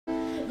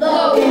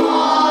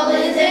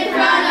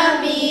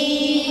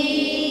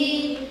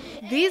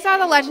These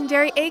are the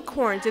Legendary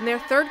Acorns and their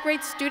third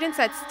grade students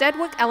at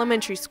Stedwick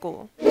Elementary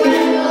School. We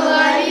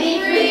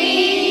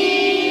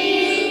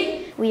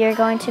are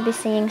going to be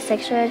singing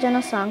 6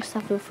 original songs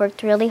that we've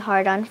worked really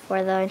hard on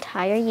for the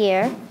entire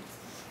year.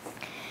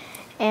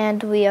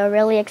 And we are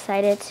really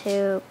excited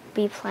to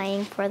be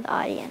playing for the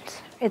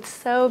audience. It's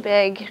so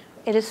big,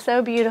 it is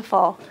so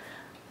beautiful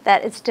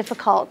that it's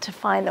difficult to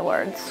find the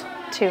words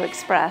to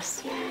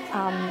express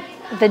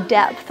the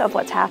depth of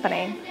what's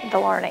happening, the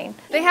learning.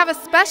 They have a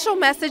special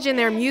message in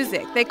their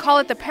music. They call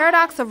it the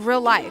paradox of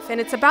real life,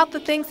 and it's about the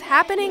things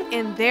happening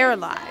in their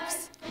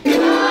lives.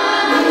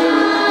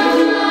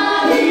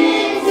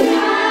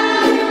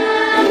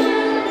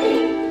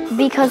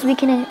 Because we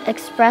can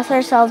express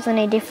ourselves in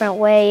a different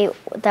way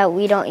that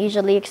we don't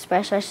usually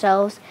express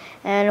ourselves,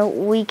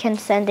 and we can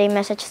send a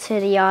message to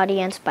the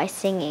audience by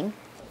singing.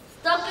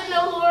 Stuck in the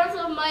horrors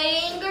of my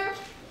anger,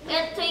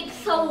 it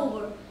takes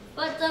over.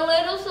 But the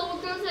little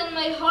soldiers in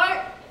my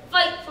heart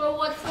fight for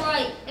what's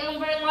right and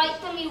bring light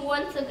to me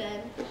once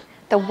again.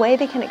 The way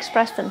they can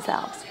express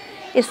themselves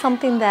is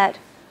something that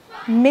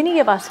many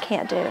of us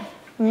can't do.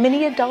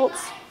 Many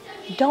adults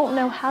don't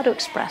know how to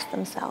express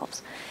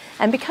themselves.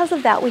 And because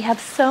of that, we have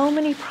so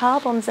many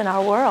problems in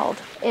our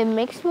world. It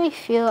makes me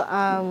feel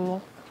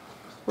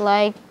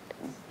like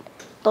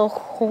the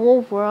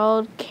whole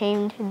world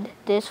came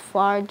this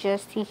far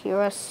just to hear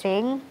us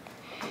sing.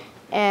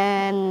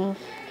 And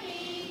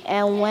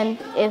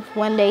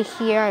when they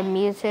hear our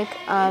music,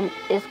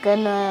 it's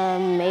gonna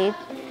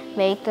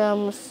make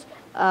them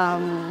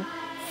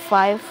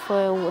fight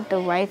for the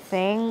right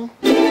thing.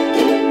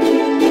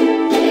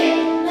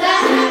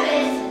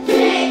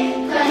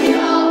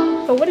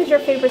 So what is your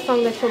favorite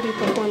song that you'll be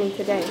performing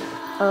today?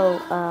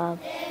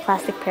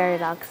 Plastic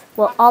Paradox.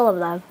 Well, all of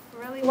them.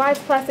 Really? Why is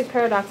Plastic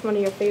Paradox one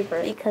of your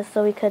favorites? Because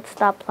so we could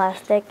stop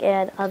plastic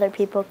and other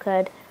people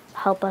could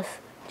help us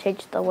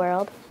change the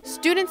world.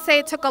 Students say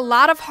it took a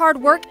lot of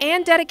hard work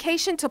and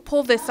dedication to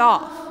pull this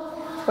off.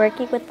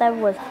 Working with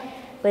them was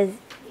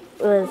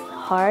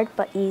hard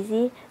but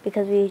easy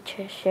because we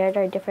shared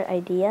our different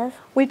ideas.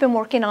 We've been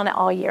working on it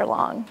all year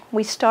long.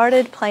 We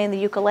started playing the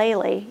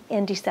ukulele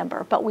in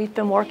December, but we've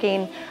been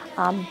working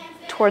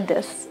toward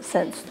this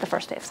since the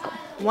first day of school.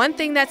 One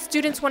thing that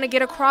students want to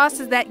get across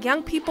is that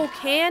young people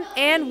can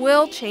and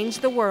will change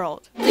the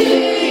world. Do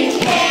you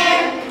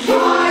care?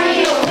 Are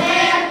you aware?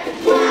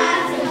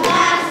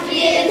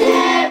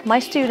 My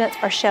students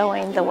are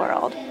showing the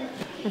world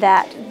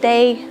that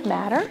they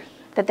matter,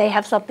 that they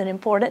have something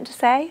important to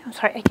say. I'm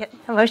sorry, I get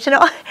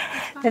emotional.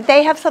 That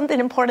they have something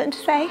important to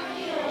say,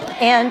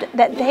 and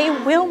that they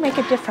will make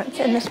a difference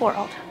in this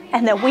world,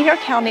 and that we are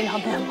counting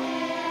on them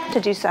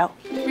to do so.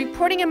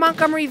 Reporting in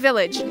Montgomery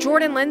Village,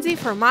 Jordan Lindsay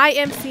for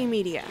MyMC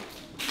Media.